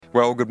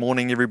Well, good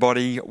morning,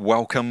 everybody.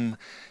 Welcome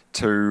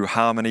to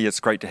Harmony. It's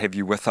great to have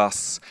you with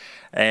us.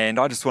 And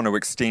I just want to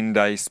extend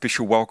a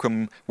special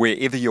welcome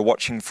wherever you're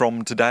watching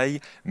from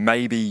today.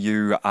 Maybe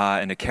you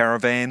are in a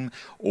caravan,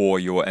 or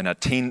you're in a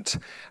tent,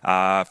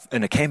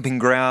 in a camping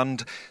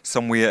ground,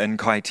 somewhere in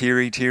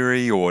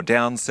Kaiteri, or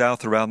down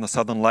south around the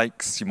Southern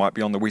Lakes. You might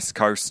be on the West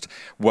Coast.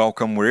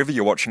 Welcome wherever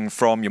you're watching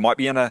from. You might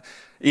be in a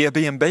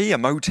Airbnb, a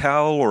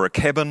motel or a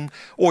cabin,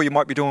 or you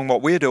might be doing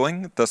what we're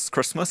doing this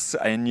Christmas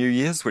and New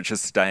Year's, which is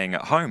staying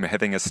at home,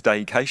 having a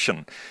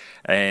staycation.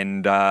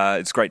 And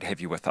it's great to have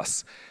you with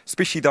us,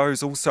 especially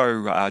those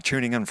also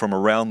tuning in from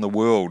around the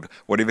world,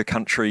 whatever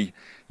country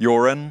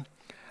you're in.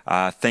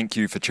 Thank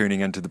you for tuning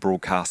into the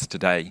broadcast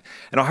today.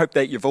 And I hope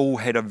that you've all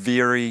had a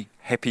very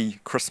happy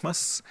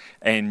Christmas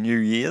and New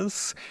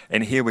Year's.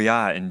 And here we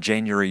are in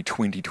January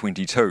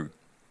 2022.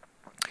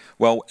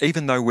 Well,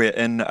 even though we're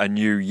in a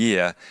new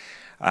year,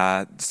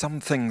 some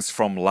things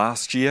from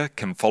last year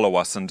can follow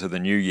us into the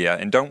new year.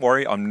 And don't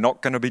worry, I'm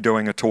not going to be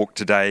doing a talk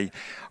today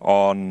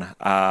on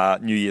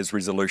New Year's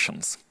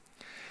resolutions.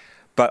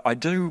 But I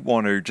do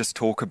want to just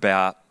talk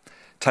about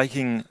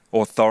taking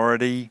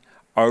authority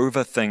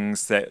over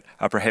things that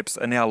are perhaps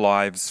in our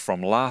lives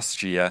from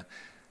last year,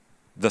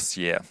 this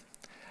year.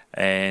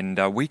 And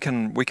we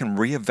can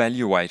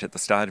reevaluate at the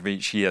start of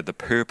each year the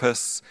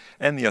purpose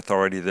and the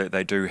authority that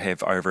they do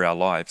have over our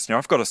lives. Now,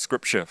 I've got a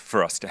scripture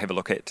for us to have a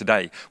look at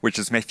today, which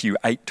is Matthew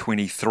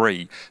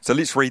 8:23. So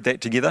let's read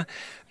that together.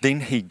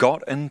 Then he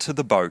got into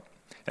the boat,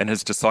 and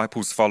his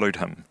disciples followed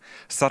him.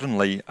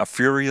 Suddenly, a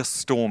furious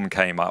storm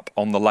came up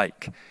on the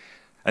lake,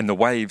 and the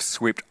waves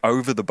swept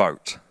over the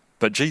boat.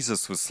 But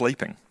Jesus was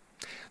sleeping.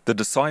 The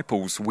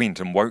disciples went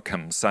and woke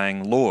him,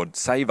 saying, "Lord,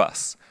 save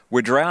us,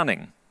 we're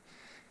drowning."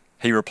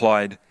 He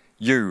replied,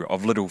 "You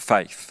of little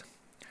faith,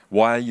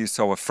 why are you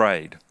so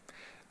afraid?"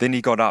 Then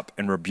he got up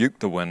and rebuked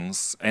the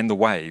winds and the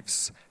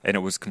waves, and it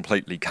was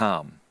completely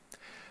calm.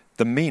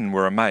 The men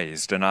were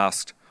amazed and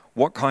asked,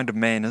 "What kind of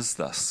man is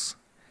this?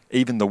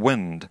 Even the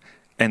wind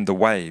and the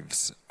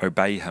waves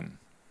obey him."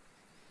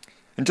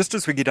 And just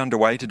as we get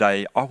underway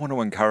today, I want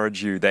to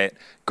encourage you that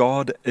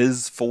God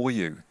is for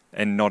you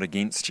and not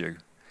against you,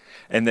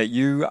 and that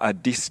you are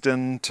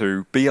destined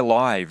to be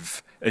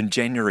alive in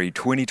January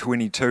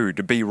 2022,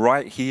 to be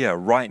right here,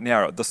 right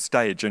now, at this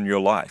stage in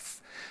your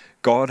life.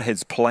 God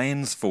has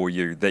plans for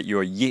you that you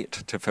are yet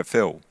to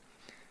fulfill.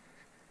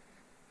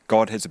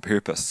 God has a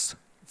purpose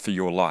for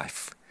your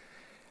life.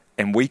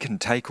 And we can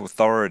take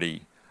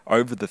authority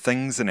over the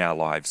things in our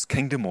lives,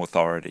 kingdom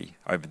authority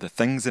over the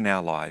things in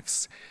our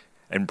lives,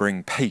 and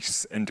bring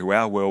peace into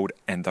our world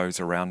and those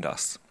around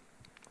us.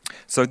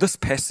 So this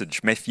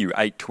passage, Matthew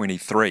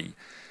 8:23,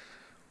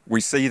 we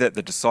see that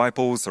the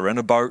disciples are in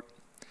a boat,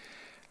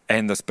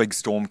 and this big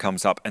storm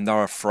comes up, and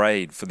they're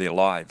afraid for their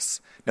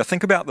lives. Now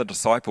think about the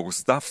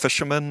disciples. They're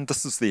fishermen.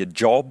 This is their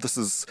job. This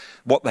is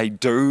what they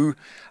do.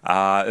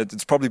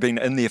 It's probably been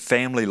in their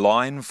family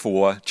line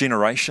for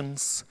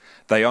generations.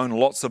 They own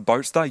lots of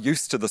boats. They're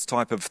used to this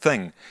type of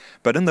thing.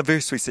 But in the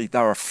verse we see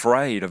they're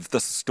afraid of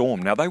this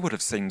storm. Now they would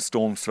have seen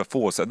storms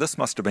before, so this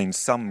must have been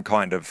some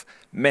kind of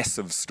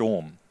massive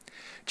storm.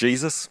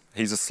 Jesus,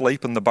 he's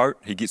asleep in the boat.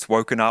 He gets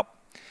woken up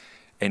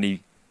and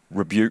he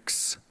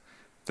rebukes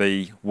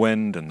the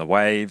wind and the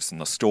waves and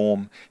the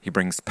storm. He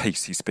brings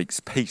peace. He speaks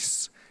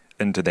peace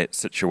into that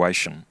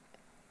situation.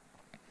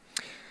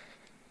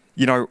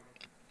 You know,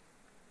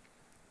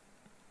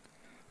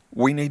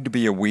 we need to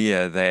be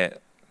aware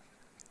that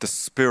the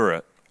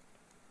Spirit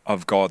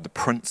of God, the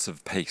Prince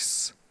of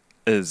Peace,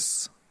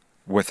 is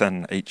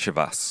within each of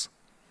us.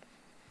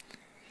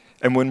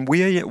 And when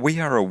we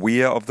are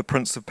aware of the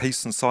Prince of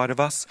Peace inside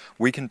of us,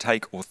 we can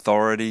take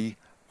authority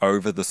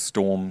over the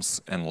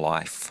storms in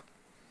life.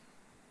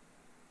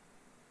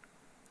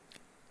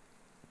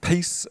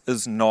 Peace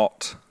is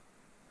not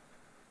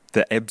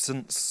the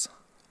absence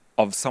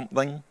of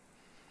something,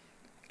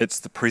 it's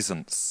the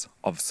presence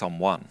of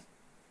someone.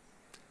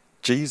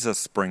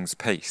 Jesus brings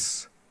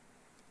peace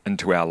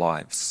into our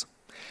lives.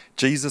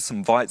 Jesus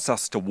invites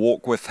us to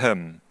walk with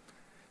him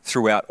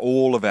throughout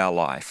all of our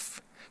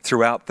life,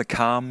 throughout the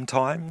calm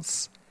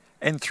times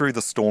and through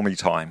the stormy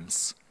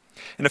times.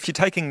 And if you're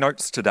taking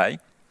notes today,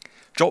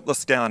 jot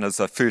this down as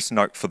a first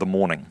note for the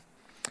morning.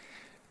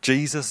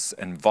 Jesus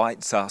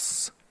invites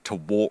us to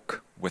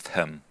walk with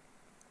him.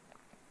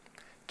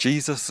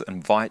 Jesus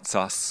invites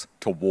us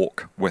to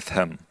walk with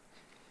him.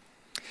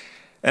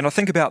 And I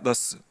think about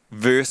this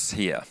verse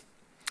here.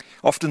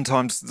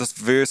 Oftentimes this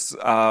verse,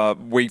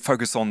 we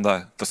focus on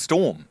the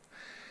storm,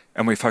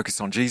 and we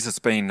focus on Jesus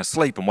being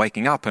asleep and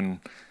waking up and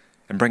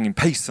bringing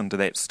peace into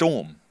that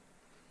storm.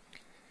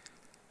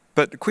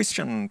 But the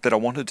question that I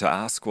wanted to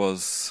ask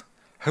was,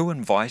 who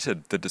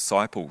invited the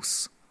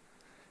disciples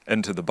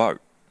into the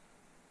boat?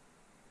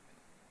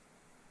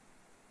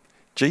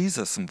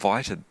 Jesus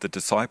invited the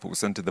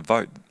disciples into the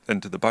boat.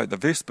 The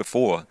verse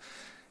before,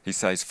 he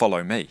says,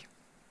 "Follow me."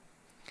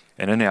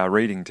 And in our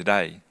reading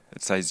today,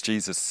 it says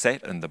Jesus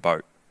sat in the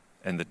boat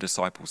and the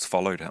disciples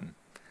followed him.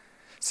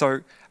 So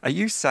are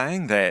you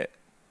saying that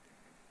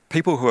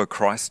people who are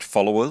Christ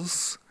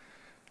followers,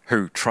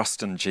 who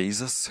trust in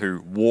Jesus,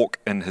 who walk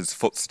in his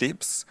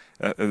footsteps,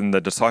 in the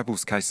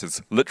disciples' case,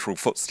 his literal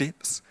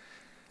footsteps,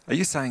 are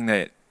you saying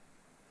that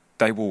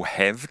they will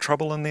have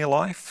trouble in their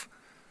life?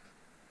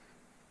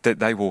 That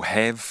they will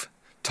have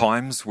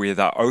times where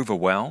they're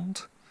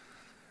overwhelmed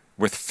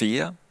with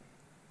fear?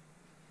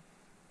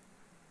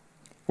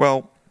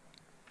 Well,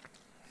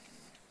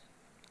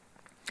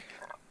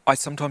 I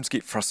sometimes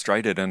get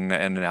frustrated in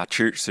our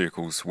church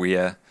circles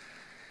where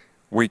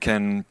we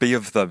can be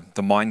of the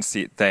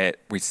mindset that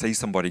we see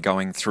somebody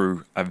going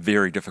through a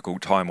very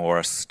difficult time or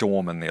a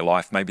storm in their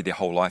life. Maybe their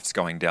whole life's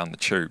going down the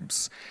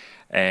tubes.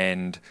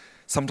 And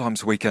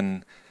sometimes we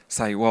can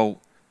say,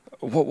 well,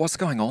 what's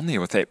going on there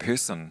with that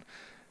person?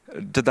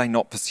 Did they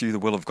not pursue the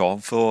will of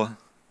God for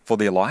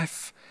their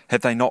life?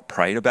 Have they not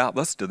prayed about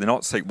this? Did they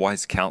not seek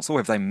wise counsel?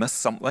 Have they missed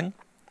something?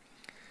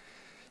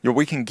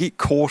 We can get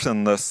caught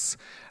in this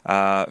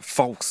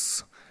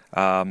false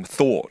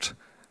thought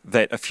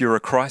that if you're a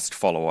Christ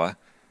follower,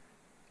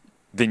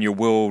 then your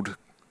world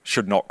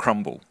should not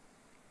crumble.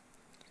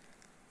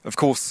 Of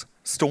course,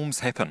 storms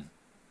happen.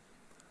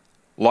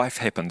 Life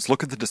happens.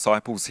 Look at the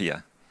disciples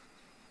here.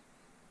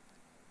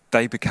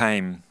 They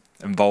became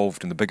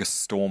involved in the biggest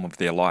storm of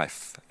their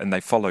life, and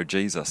they followed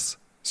Jesus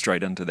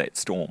straight into that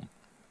storm.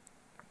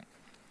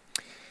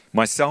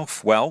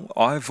 Myself, well,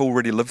 I've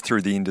already lived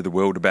through the end of the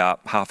world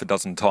about half a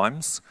dozen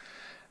times.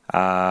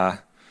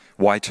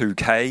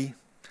 Y2K,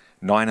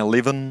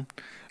 9/11,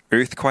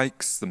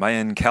 earthquakes, the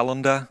Mayan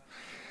calendar,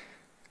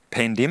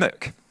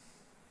 pandemic.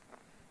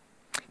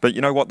 But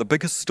you know what? The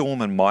biggest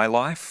storm in my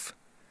life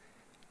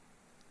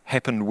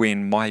happened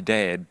when my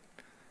dad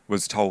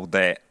was told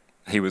that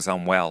he was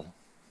unwell.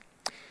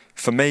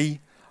 For me,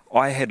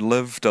 I had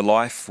lived a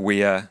life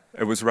where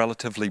it was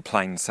relatively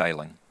plain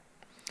sailing,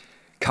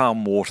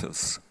 calm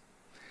waters.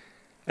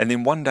 And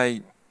then one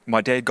day, my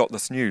dad got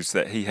this news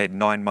that he had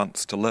 9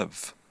 months to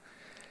live.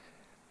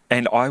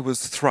 And I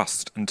was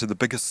thrust into the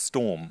biggest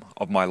storm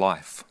of my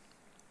life.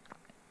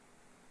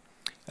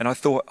 And I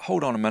thought,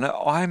 hold on a minute,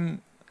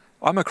 I'm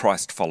a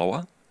Christ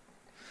follower.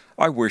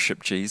 I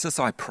worship Jesus,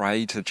 I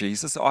pray to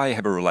Jesus, I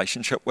have a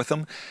relationship with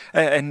him,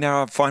 and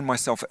now I find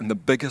myself in the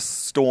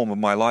biggest storm of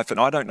my life and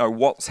I don't know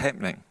what's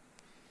happening.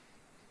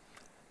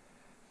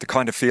 The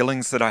kind of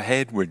feelings that I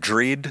had were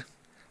dread,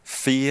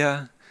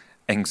 fear,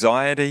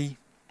 anxiety,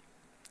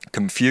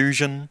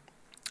 confusion.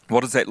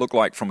 What does that look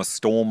like from a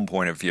storm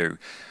point of view?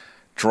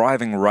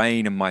 Driving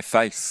rain in my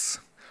face,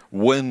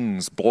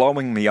 winds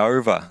blowing me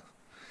over,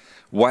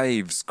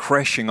 waves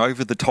crashing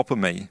over the top of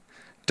me,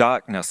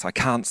 darkness, I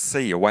can't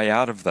see a way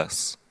out of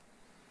this.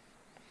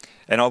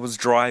 And I was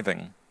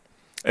driving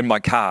in my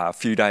car a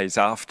few days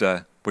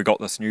after we got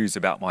this news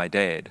about my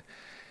dad,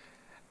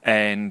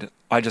 and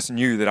I just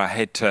knew that I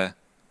had to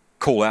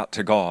call out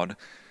to God.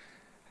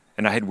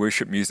 And I had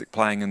worship music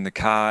playing in the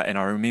car, and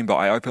I remember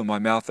I opened my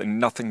mouth and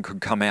nothing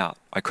could come out.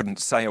 I couldn't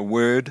say a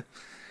word.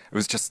 It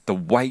was just the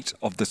weight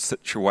of the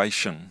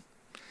situation.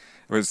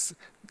 It was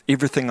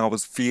everything I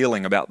was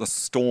feeling about the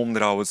storm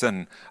that I was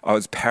in. I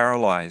was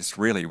paralyzed,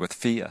 really, with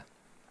fear.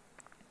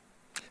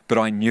 But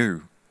I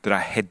knew that I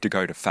had to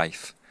go to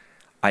faith.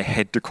 I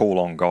had to call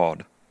on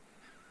God.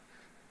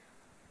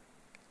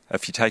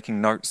 If you're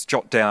taking notes,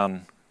 jot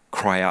down,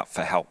 cry out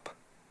for help.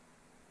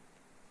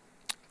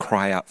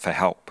 Cry out for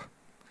help.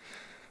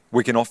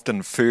 We can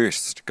often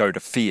first go to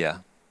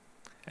fear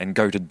and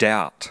go to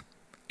doubt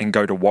and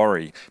go to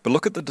worry. But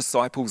look at the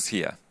disciples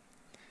here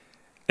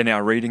in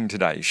our reading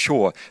today.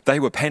 Sure, they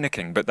were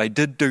panicking, but they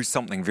did do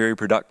something very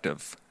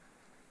productive.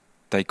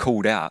 They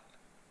called out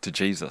to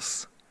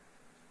Jesus.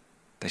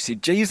 They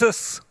said,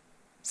 Jesus,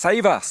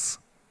 save us.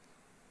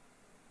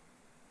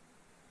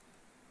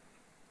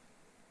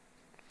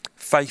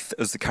 Faith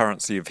is the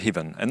currency of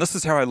heaven. And this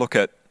is how I look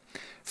at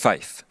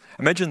faith.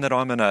 Imagine that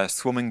I'm in a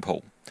swimming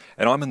pool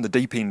and I'm in the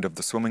deep end of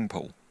the swimming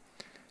pool,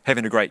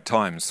 having a great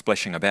time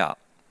splashing about.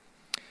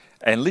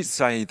 And let's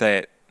say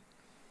that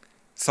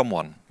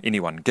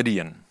anyone,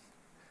 Gideon,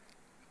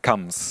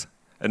 comes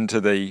into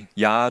the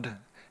yard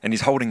and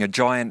he's holding a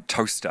giant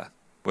toaster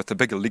with a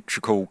big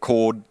electrical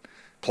cord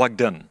plugged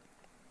in.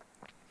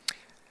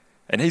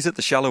 And he's at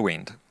the shallow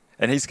end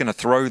and he's going to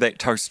throw that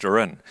toaster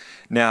in.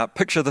 Now,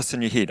 picture this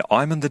in your head.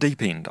 I'm in the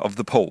deep end of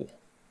the pool.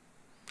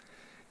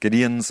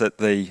 Gideon's at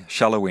the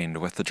shallow end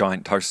with the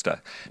giant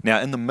toaster. Now,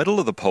 in the middle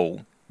of the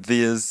pool,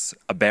 there's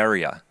a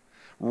barrier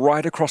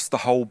right across the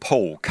whole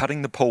pool,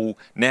 cutting the pool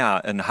now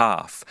in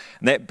half.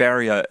 And that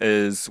barrier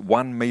is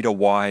 1 metre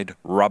wide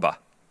rubber.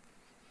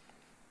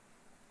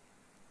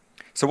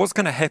 So what's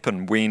going to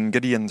happen when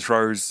Gideon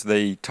throws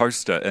the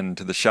toaster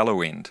into the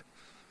shallow end?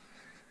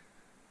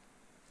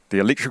 The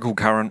electrical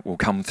current will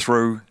come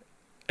through.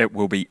 It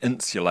will be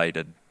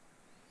insulated.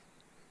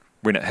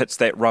 When it hits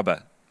that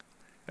rubber,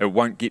 it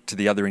won't get to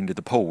the other end of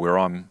the pool where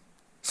I'm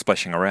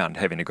splashing around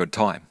having a good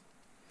time.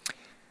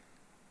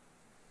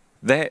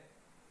 That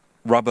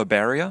rubber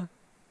barrier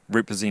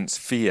represents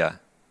fear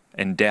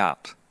and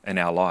doubt in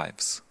our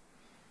lives.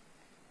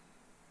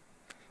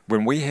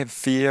 When we have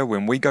fear,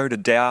 when we go to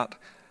doubt,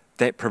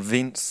 that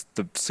prevents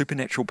the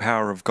supernatural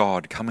power of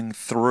God coming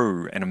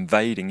through and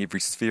invading every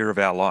sphere of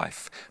our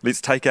life.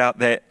 Let's take out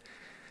that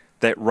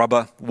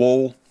rubber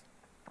wall.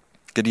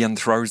 Gideon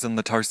throws in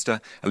the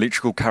toaster.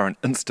 Electrical current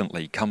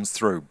instantly comes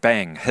through.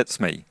 Bang, hits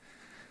me.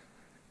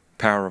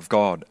 Power of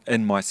God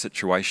in my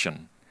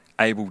situation,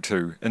 able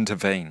to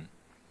intervene.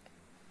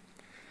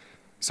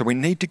 So we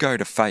need to go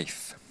to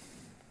faith.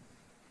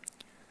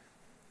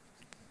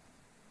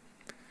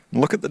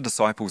 Look at the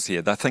disciples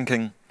here. They're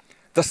thinking,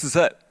 this is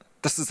it.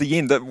 This is the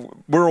end.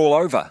 We're all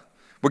over.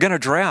 We're going to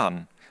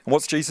drown. And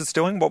what's Jesus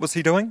doing? What was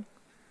he doing?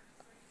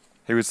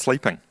 He was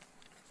sleeping.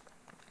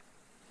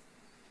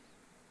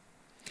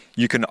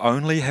 You can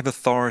only have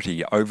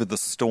authority over the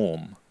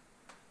storm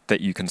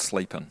that you can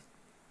sleep in.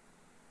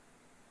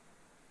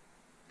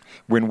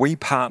 When we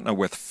partner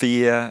with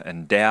fear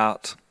and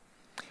doubt,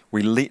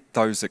 we let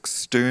those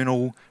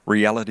external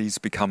realities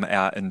become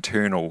our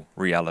internal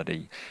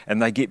reality,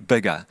 and they get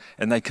bigger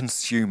and they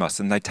consume us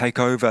and they take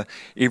over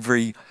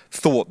every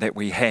thought that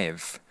we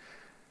have,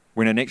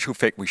 when in actual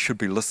fact we should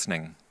be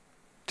listening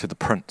to the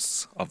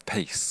Prince of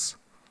Peace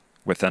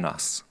within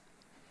us.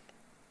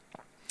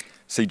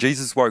 See,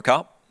 Jesus woke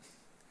up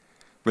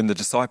when the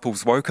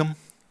disciples woke him,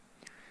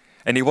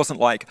 and he wasn't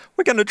like,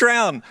 we're going to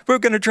drown.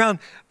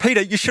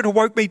 Peter, you should have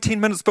woke me 10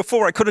 minutes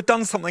before. I could have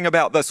done something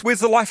about this.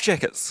 Where's the life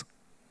jackets?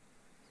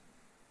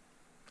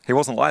 He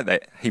wasn't like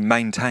that. He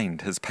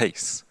maintained his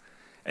peace,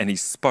 and he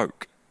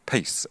spoke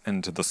peace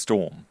into the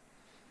storm.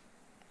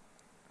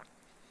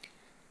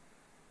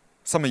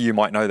 Some of you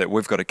might know that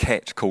we've got a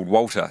cat called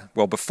Walter.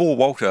 Well, before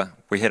Walter,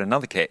 we had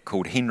another cat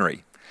called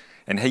Henry,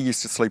 and he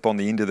used to sleep on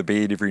the end of the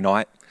bed every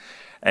night.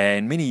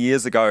 And many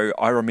years ago,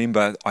 I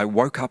remember I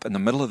woke up in the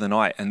middle of the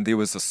night and there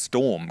was a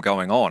storm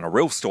going on, a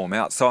real storm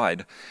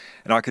outside,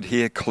 and I could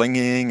hear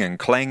clinging and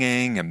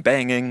clanging and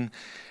banging,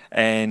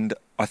 and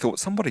I thought,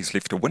 somebody's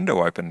left a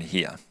window open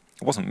here.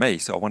 It wasn't me,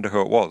 so I wonder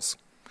who it was.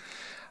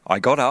 I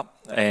got up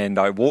and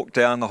I walked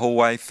down the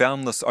hallway,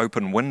 found this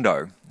open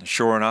window.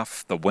 Sure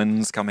enough, the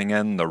wind's coming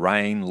in, the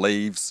rain,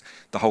 leaves,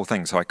 the whole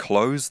thing. So I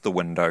closed the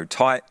window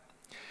tight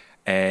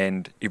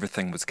and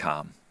everything was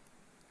calm.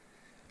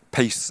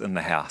 Peace in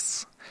the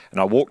house. And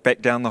I walked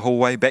back down the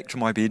hallway, back to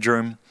my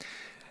bedroom,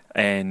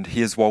 and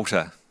here's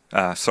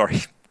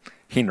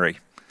Henry,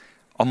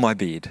 on my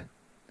bed,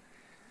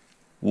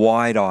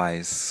 wide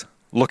eyes,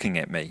 looking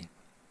at me.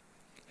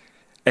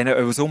 And it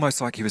was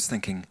almost like he was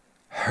thinking,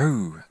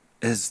 who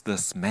is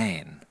this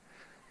man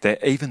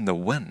that even the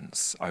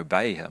winds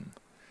obey him?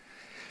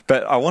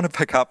 But I want to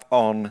pick up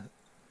on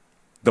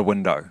the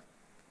window.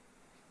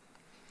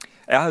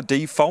 Our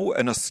default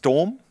in a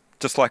storm,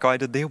 just like I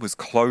did there, was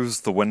close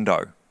the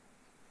window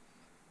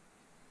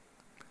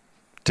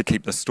to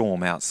keep the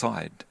storm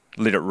outside,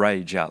 let it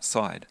rage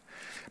outside.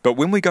 But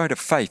when we go to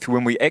faith,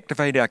 when we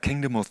activate our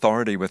kingdom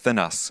authority within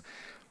us,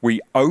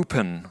 we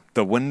open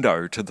the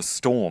window to the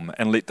storm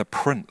and let the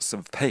Prince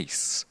of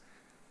Peace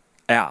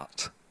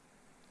out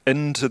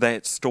into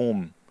that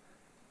storm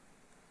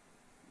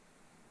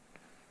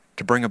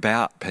to bring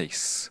about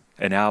peace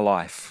in our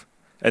life,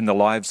 in the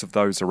lives of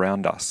those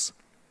around us.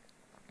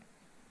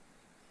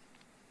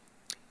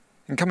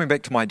 And coming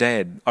back to my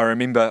dad, I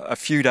remember a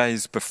few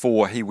days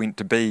before he went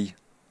to be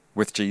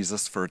with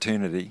Jesus for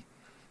eternity,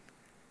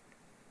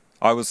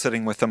 I was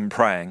sitting with him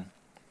praying,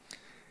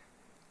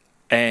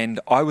 and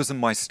I was in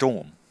my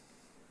storm.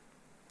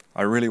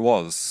 I really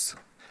was.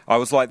 I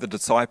was like the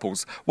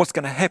disciples. What's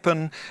going to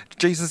happen?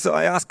 Jesus,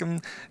 I asked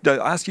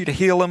you to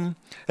heal him.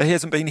 He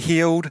hasn't been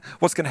healed.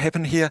 What's going to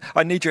happen here?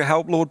 I need your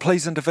help, Lord.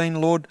 Please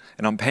intervene, Lord.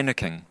 And I'm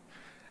panicking.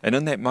 And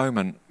in that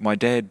moment, my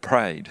dad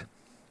prayed,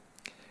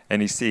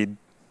 and he said,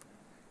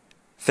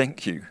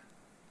 thank you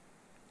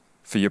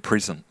for your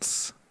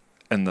presence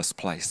in this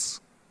place.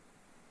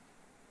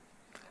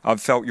 I've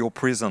felt your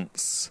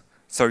presence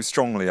so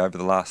strongly over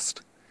the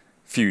last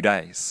few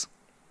days.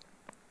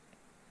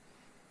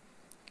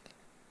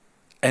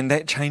 And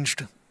that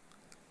changed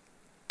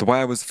the way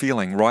I was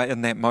feeling right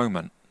in that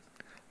moment.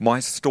 My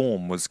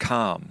storm was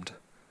calmed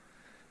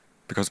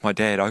because my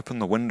dad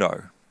opened the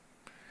window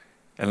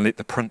and let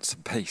the Prince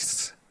of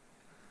Peace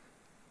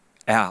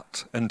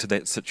out into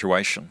that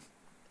situation.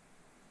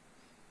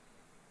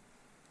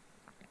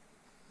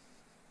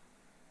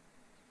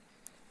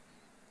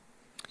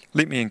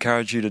 Let me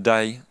encourage you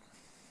today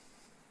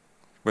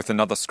with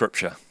another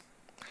scripture.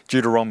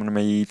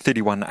 Deuteronomy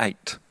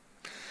 31:8.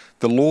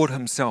 The Lord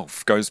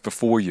himself goes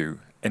before you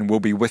and will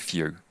be with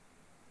you,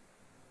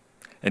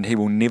 and he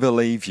will never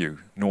leave you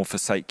nor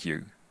forsake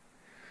you.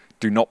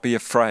 Do not be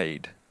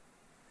afraid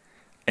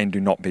and do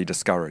not be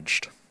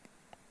discouraged.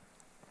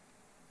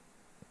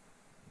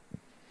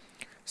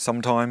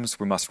 Sometimes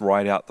we must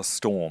ride out the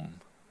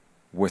storm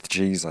with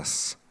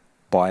Jesus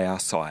by our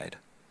side.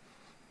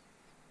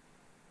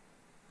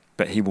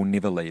 But he will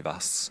never leave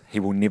us. He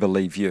will never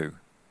leave you.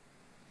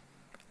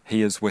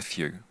 He is with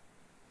you.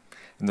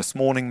 And this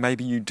morning,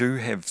 maybe you do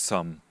have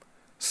some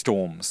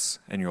storms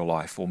in your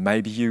life, or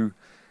maybe you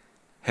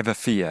have a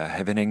fear,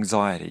 have an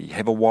anxiety,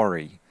 have a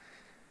worry.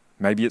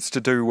 Maybe it's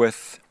to do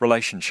with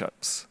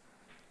relationships.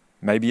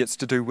 Maybe it's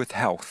to do with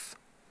health.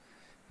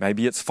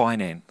 Maybe it's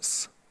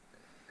finance.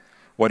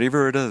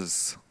 Whatever it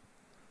is,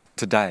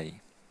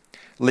 today,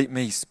 let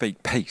me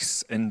speak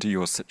peace into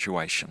your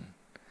situation.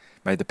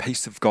 May the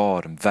peace of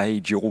God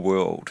invade your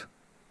world.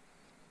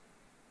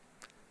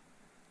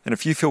 And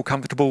if you feel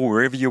comfortable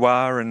wherever you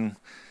are in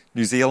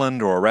New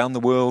Zealand or around the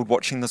world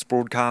watching this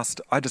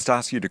broadcast, I just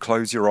ask you to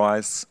close your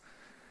eyes,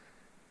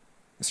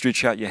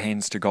 stretch out your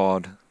hands to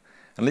God,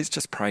 and let's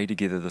just pray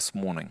together this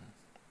morning.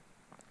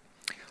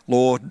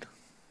 Lord,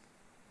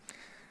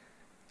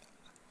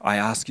 I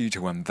ask you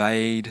to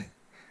invade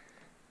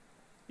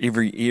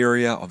every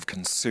area of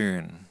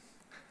concern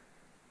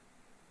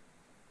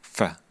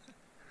for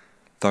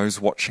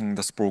those watching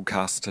this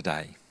broadcast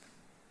today.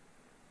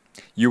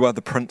 You are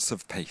the Prince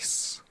of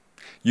Peace.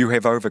 You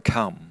have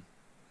overcome.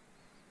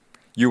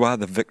 You are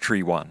the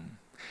victory one.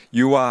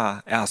 You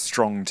are our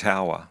strong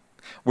tower.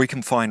 We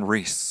can find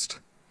rest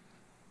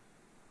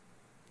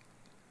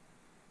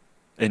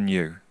in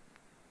you.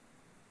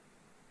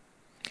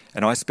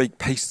 And I speak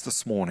peace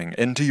this morning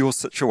into your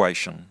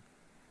situation.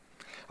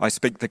 I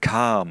speak the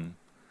calm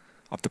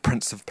of the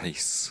Prince of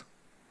Peace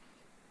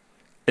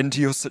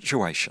into your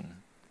situation.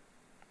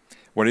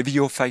 Whatever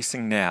you're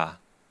facing now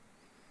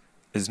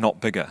is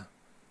not bigger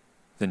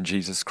than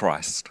Jesus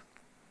Christ.